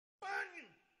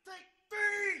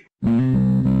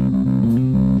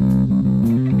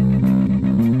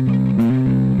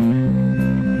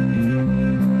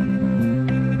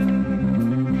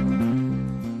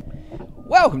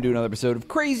welcome to another episode of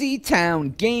Crazy Town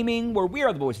Gaming, where we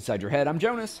are the voice inside your head. I'm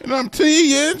Jonas. And I'm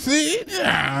TNT.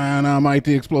 And I'm Mike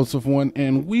the Explosive One,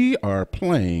 and we are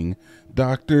playing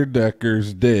Dr.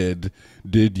 Dekker's Dead.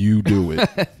 Did you do it?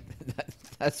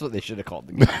 That's what they should have called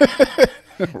the game.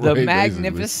 The Right,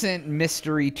 magnificent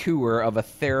mystery tour of a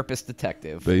therapist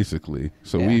detective. Basically.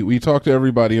 So Yeah. we talked to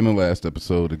everybody in the last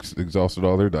episode, exhausted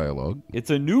all their dialogue.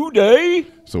 It's a new day.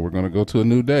 So we're going to go to a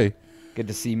new day. Good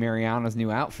to see Mariana's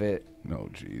new outfit. No,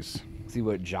 jeez. See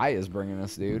what Jaya's bringing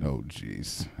us, dude. No,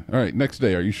 jeez. All right, next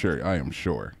day. Are you sure? I am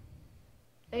sure.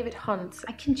 David Hunt.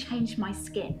 I can change my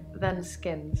skin. Then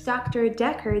skins. Dr.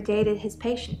 Dekker dated his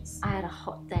patients. I had a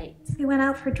hot date. We went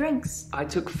out for drinks. I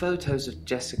took photos of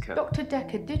Jessica. Dr.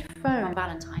 Dekker did phone On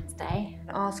Valentine's Day.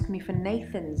 and ask me for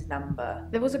Nathan's number.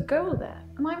 There was a girl there.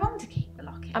 Am I wrong to keep the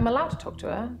locket? I'm allowed to talk to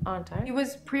her, aren't I? He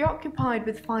was preoccupied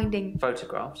with finding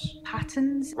Photographs.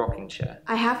 patterns. Rocking chair.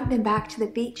 I haven't been back to the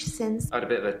beach since I had a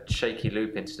bit of a shaky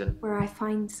loop incident. where I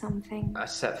find something I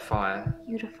set fire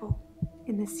beautiful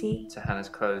in the sea. to Hannah's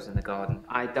clothes in the garden.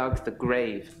 I dug the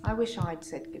grave. I wish I'd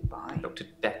said goodbye. Dr.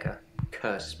 Dekker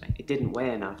cursed me. It didn't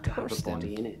weigh enough to have Cursed a him.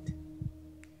 body in it.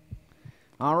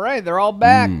 All right, they're all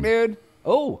back, dude.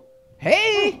 Oh,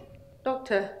 hey.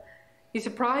 Doctor, you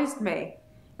surprised me.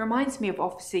 Reminds me of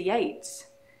Officer Yates.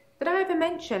 Did I ever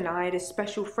mention I had a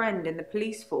special friend in the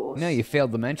police force? No, you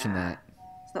failed to mention that.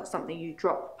 It's not something you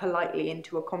drop politely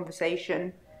into a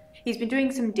conversation. He's been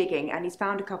doing some digging and he's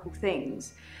found a couple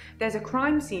things. There's a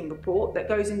crime scene report that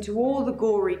goes into all the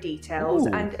gory details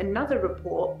Ooh. and another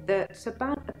report that's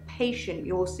about a patient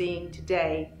you're seeing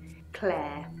today,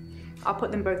 Claire. I'll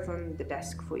put them both on the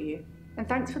desk for you. And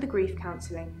thanks for the grief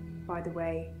counselling, by the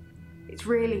way. It's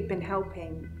really been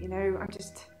helping, you know,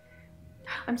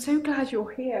 I'm so glad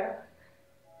you're here.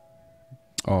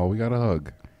 Oh, we got a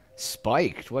hug.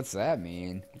 Spiked. What's that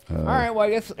mean? All right, well, I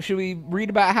guess, should we read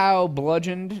about how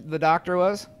bludgeoned the doctor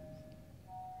was?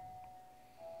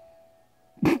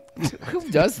 Who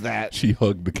does that? She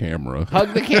hugged the camera.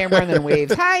 Hug the camera and then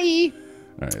waves, hi! All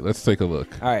right, let's take a look.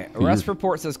 All right, arrest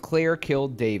report says Claire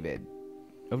killed David.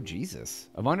 Oh, Jesus.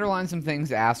 I've underlined some things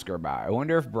to ask her about. I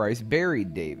wonder if Bryce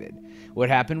buried David. What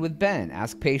happened with Ben?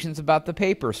 Ask patients about the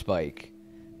paper spike.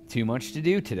 Too much to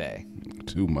do today.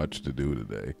 Too much to do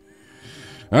today.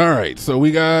 All right, so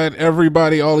we got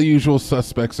everybody. All the usual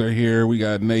suspects are here. We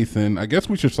got Nathan. I guess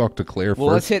we should talk to Claire Well,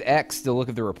 first. let's hit X to look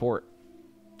at the report.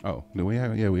 Oh, do we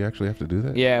have? Yeah, we actually have to do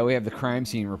that. Yeah, we have the crime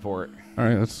scene report. All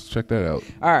right, let's check that out.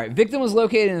 All right, victim was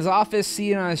located in his office,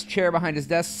 seated on his chair behind his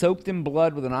desk, soaked in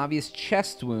blood with an obvious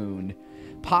chest wound.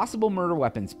 Possible murder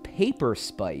weapons, paper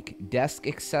spike, desk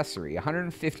accessory,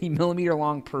 150 millimeter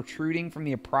long protruding from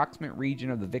the approximate region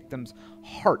of the victim's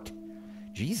heart.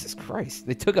 Jesus Christ.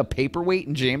 They took a paperweight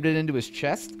and jammed it into his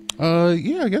chest?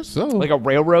 Yeah, I guess so. Like a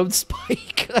railroad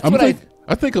spike? That's I'm what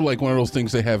I think of like one of those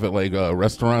things they have at like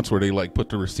restaurants where they like put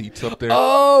the receipts up there.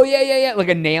 Oh, yeah. Like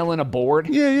a nail in a board?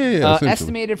 Yeah. essentially.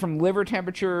 Estimated from liver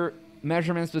temperature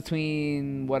measurements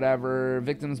between whatever.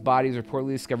 Victims' bodies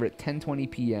reportedly discovered at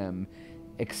 10:20 p.m.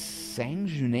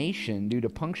 Exsanguination due to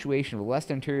punctuation of the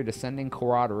left anterior descending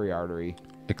carotid artery.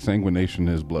 Exsanguination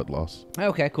is blood loss.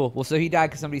 Okay, cool. Well, so he died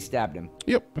because somebody stabbed him.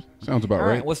 Yep, sounds about All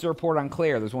right, right. what's the report on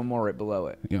Claire? There's one more right below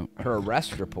it. Yep. Her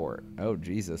arrest report. Oh,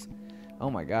 Jesus. Oh,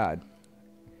 my God.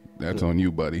 That's on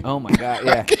you, buddy. Oh, my God,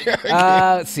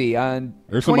 yeah. Let's see. On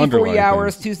There's some 24 underlying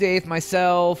hours, things. Tuesday 8th,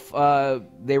 myself,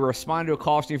 they responded to a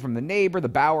call stream from the neighbor, the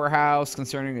Bauer house,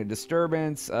 concerning a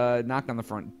disturbance. Knocked on the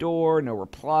front door, no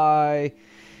reply.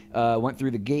 Went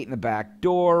through the gate in the back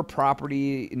door.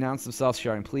 Property announced themselves,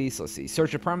 shouting police. Let's see.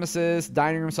 Search of premises.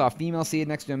 Dining room saw a female seated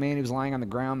next to a man who was lying on the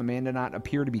ground. The man did not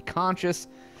appear to be conscious.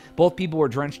 Both people were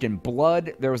drenched in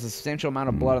blood. There was a substantial amount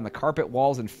of blood on the carpet,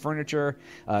 walls, and furniture.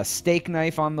 A steak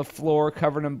knife on the floor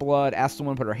covered in blood. Asked the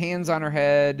woman to put her hands on her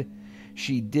head.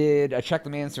 She did. I checked the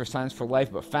man for signs for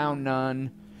life, but found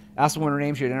none. Asked the woman her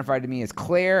name. She identified to me as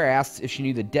Claire. I asked if she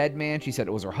knew the dead man. She said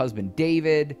it was her husband,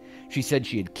 David. She said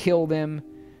she had killed him.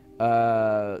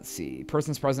 Let's see.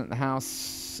 Persons present in the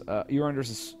house. You're under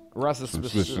arrest of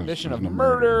suspicion of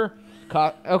murder.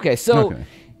 Okay, so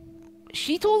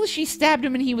she told us she stabbed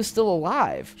him and he was still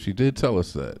alive. She did tell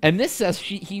us that. And this says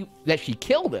that she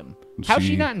killed him. How's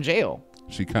she not in jail?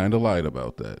 She kind of lied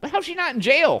about that. How's she not in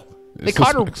jail? They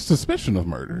caught her suspicion of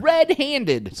murder.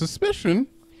 Red-handed. Suspicion,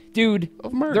 dude.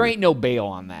 Of murder. There ain't no bail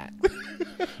on that.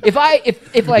 if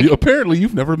like apparently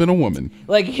you've never been a woman.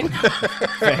 Like,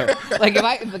 fair. Like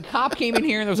if the cop came in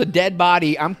here and there was a dead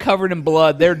body, I'm covered in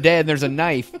blood. They're dead. And there's a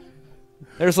knife.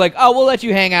 There's like, oh, we'll let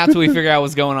you hang out till we figure out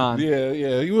what's going on. Yeah.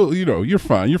 You will. You know, you're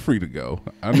fine. You're free to go.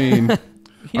 I mean,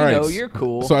 You All right, know, you're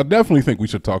cool. So I definitely think we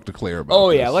should talk to Claire about Oh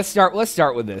this. yeah, let's start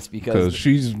with this Because because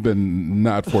she's been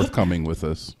not forthcoming with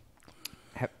us.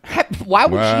 why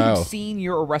would she Wow. have seen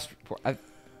your arrest report?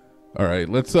 All right,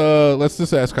 let's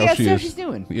just ask how Yeah, she see how is. she's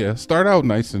doing. Yeah, start out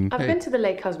nice and I've hey. been to the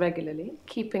lake house regularly,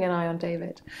 keeping an eye on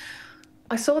David.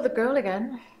 I saw the girl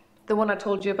again, the one I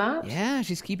told you about. Yeah,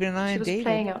 she's keeping an eye She on was David.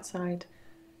 playing outside.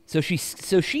 So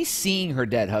she's seeing her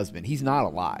dead husband. He's not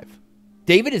alive.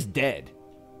 David is dead.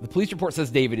 The police report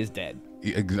says David is dead.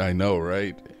 I know,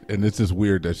 right? And it's just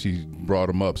weird that she brought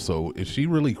him up. So is she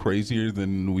really crazier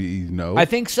than we know? I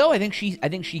think so. I think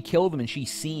she killed him and she's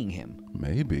seeing him.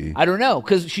 Maybe. I don't know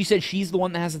because she said she's the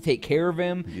one that has to take care of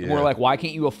him. Yeah. And we're like, why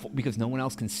can't you? Because no one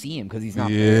else can see him because he's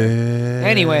not Yeah. there.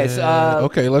 Anyways,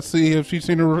 okay, let's see if she's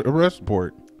seen a arrest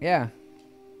report. Yeah.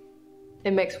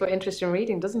 It makes for interesting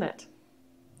reading, doesn't it?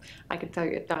 I can tell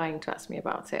you're dying to ask me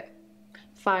about it.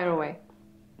 Fire away.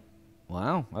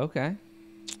 Wow. Okay.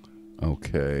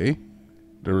 Okay.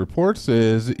 The report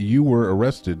says you were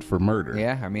arrested for murder.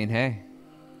 Yeah. I mean, hey.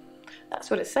 That's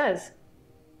what it says.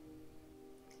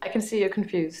 I can see you're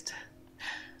confused.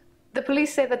 The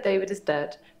police say that David is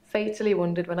dead, fatally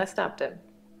wounded when I stabbed him.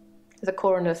 The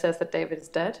coroner says that David is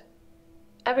dead.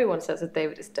 Everyone says that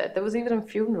David is dead. There was even a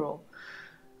funeral.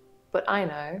 But I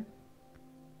know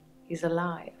he's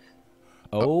alive.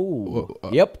 Oh.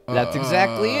 Yep. That's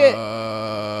exactly it.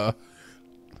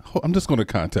 I'm just going to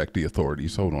contact the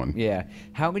authorities. Hold on. Yeah.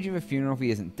 How could you have a funeral if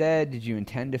he isn't dead? Did you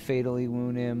intend to fatally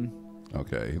wound him?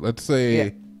 Okay. Let's say. Yeah.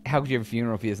 How could you have a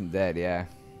funeral if he isn't dead? Yeah.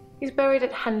 He's buried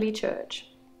at Henley Church.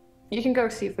 You can go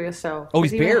see for yourself. Oh,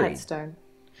 There's he's even a buried? headstone.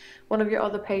 One of your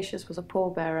other patients was a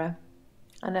pallbearer.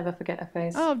 I never forget her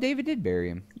face. Oh, David did bury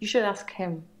him. You should ask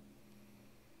him.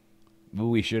 Well,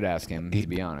 we should ask him, to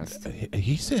be honest.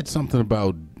 He said something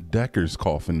about Dekker's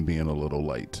coffin being a little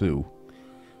light, too.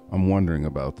 I'm wondering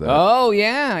about that. Oh,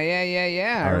 yeah.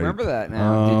 I All right. remember that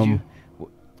now. Did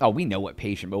you? Oh, we know what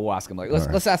patient, but we'll ask him. Like,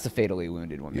 let's ask the fatally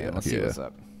wounded one, man. Yeah, Let's see yeah. what's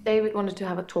up. David wanted to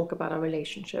have a talk about our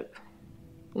relationship.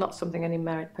 Not something any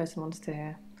married person wants to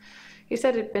hear. He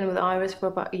said he'd been with Iris for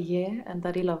about a year and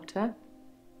that he loved her.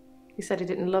 He said he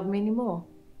didn't love me anymore.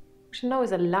 Which I know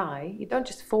is a lie. You don't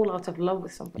just fall out of love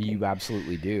with somebody. You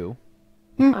absolutely do.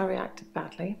 I reacted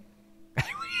badly.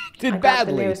 Did I grabbed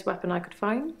the badly. nearest weapon I could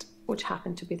find, which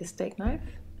happened to be the steak knife,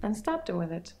 and stabbed him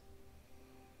with it.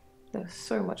 There was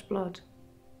so much blood.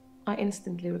 I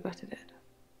instantly regretted it.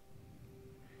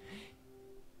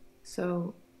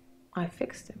 So, I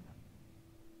fixed him.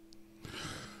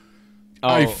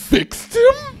 I Oh, fixed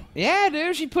him? yeah,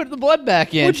 dude. She put the blood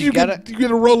back in. What'd She you got get? You get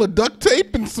a roll of duct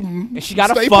tape and some. She got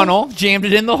a staples? funnel, jammed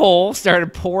it in the hole,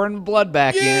 started pouring blood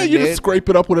back Yeah, in. you dude. just scrape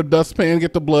it up with a dustpan,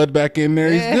 get the blood back in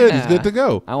there. He's good. He's good to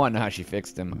go. I want to know how she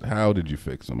fixed him. How did you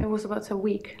fix It him? was about a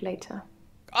week later.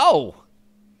 Oh,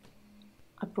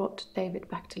 I brought David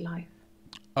back to life.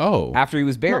 Oh, after he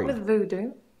was Not buried. with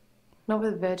voodoo, not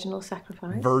with virginal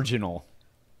sacrifice. Virginal.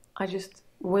 I just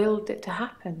willed it to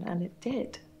happen, and it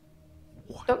did.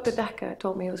 Dr. Dekker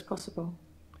told me it was possible.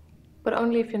 But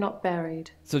only if you're not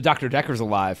buried. So Dr. Dekker's He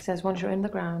alive. says once you're in the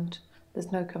ground,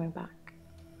 there's no coming back.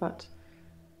 But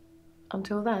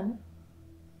until then,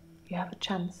 you have a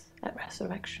chance at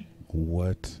resurrection.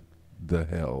 what the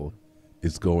hell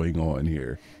is going on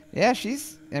here? Yeah,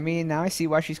 now I see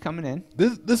why she's coming in.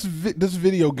 This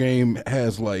video game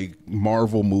has like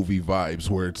Marvel movie vibes,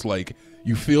 where it's like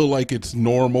you feel like it's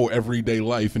normal everyday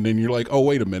life, and then you're like, oh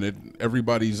wait a minute,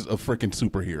 everybody's a freaking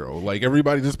superhero. Like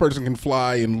this person can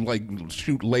fly and like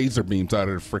shoot laser beams out of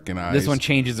their freaking eyes. This one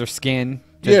changes her skin.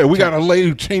 Yeah, we got a lady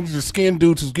who changes her skin,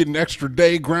 dudes who's getting extra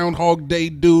day, Groundhog Day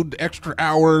dude, extra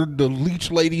hour, the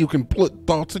leech lady who can put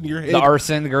thoughts in your head. The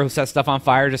arson, the girl who sets stuff on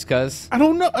fire just cause. I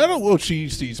don't know. Well, she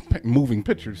sees moving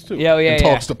pictures too. Yeah, and yeah.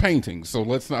 talks to paintings. So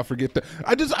let's not forget that.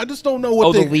 I just don't know what.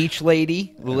 Oh, the leech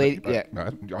lady. The lady.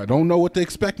 Yeah. I don't know what to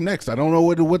expect next. I don't know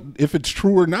what if it's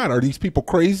true or not. Are these people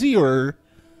crazy or?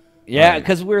 Yeah,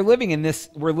 because we're living in this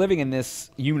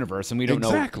universe, and we don't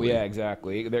Exactly. know. Yeah,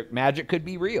 exactly. Magic could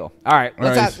be real. All right,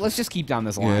 let's just keep down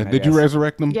this line. Yeah. I Did you guess.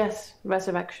 resurrect them? Yes,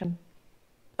 resurrection.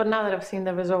 But now that I've seen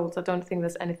the results, I don't think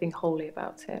there's anything holy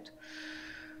about it.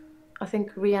 I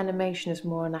think reanimation is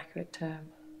more an accurate term.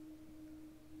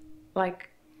 Like,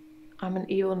 I'm an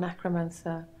evil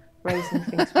necromancer raising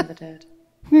things from the dead.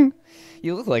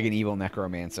 You look like an evil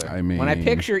necromancer. I mean- when I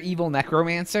picture evil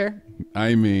necromancer,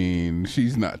 I mean,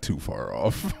 she's not too far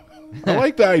off. I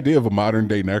like the idea of a modern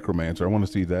day necromancer. I want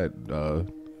to see that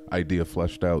idea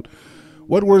fleshed out.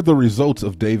 What were the results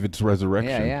of David's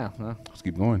resurrection? yeah. Well, Let's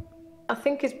keep going. I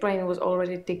think his brain was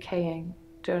already decaying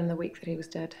during the week that he was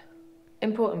dead.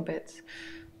 Important bits.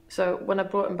 So when I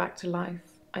brought him back to life,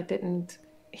 I didn't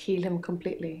heal him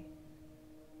completely.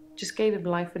 Just gave him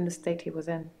life in the state he was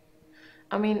in.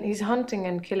 I mean, he's hunting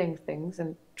and killing things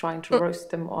and trying to roast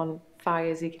them on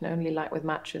fires he can only light with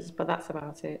matches, but that's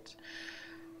about it.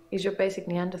 He's your basic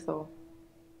Neanderthal.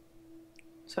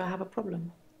 So I have a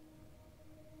problem.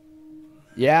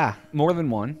 Yeah, more than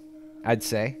one, I'd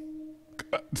say.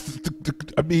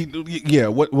 I mean, yeah.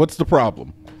 What's the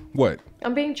problem? What?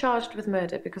 I'm being charged with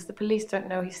murder because the police don't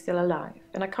know he's still alive,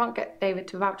 and I can't get David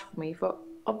to vouch for me for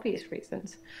obvious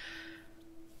reasons.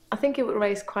 I think it would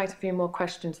raise quite a few more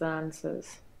questions than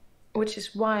answers, which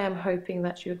is why I'm hoping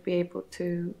that you'd be able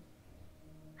to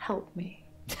help me.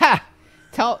 Ha!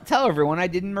 Tell everyone I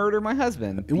didn't murder my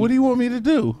husband. What do you want me to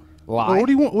do? Lie. What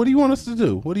do you want us to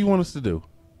do? What do you want us to do?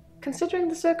 Considering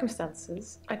the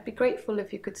circumstances, I'd be grateful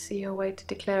if you could see your way to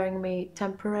declaring me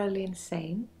temporarily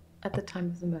insane at the time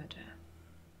of the murder,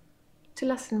 to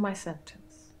lessen my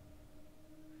sentence.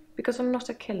 Because I'm not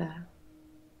a killer,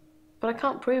 but I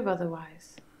can't prove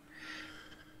otherwise.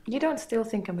 You don't still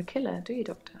think I'm a killer, do you,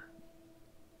 Doctor?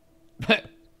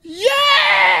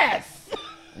 Yes!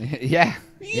 Yeah.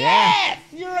 Yes!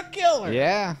 You're a killer!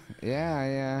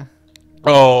 Yeah.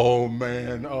 Oh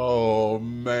man,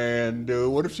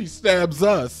 dude. What if she stabs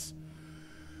us?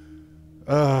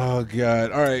 Oh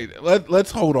god. All right,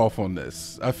 let's hold off on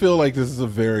this. I feel like this is a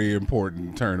very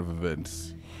important turn of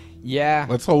events. Yeah.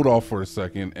 Let's hold off for a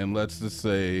second and let's just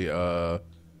say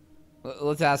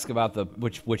Let's ask about the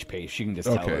which page. She can just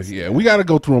tell okay, us. yeah. We got to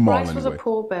go through them all Bryce was a anyway.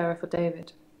 pallbearer for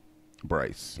David.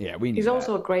 Bryce. Yeah, we knew He's that.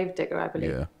 also a grave digger, I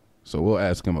believe. Yeah. So we'll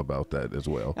ask him about that as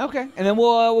well. Okay, and then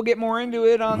we'll get more into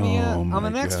it on the Oh on the my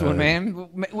next God. one, man.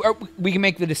 We can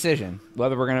make the decision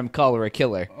whether we're gonna call her a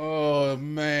killer. Oh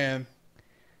man.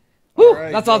 Woo!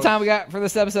 right, That's all the Joe. time we got for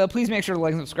this episode. Please make sure to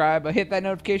like and subscribe. Hit that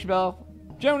notification bell.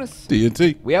 Jonas,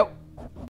 TNT. we out.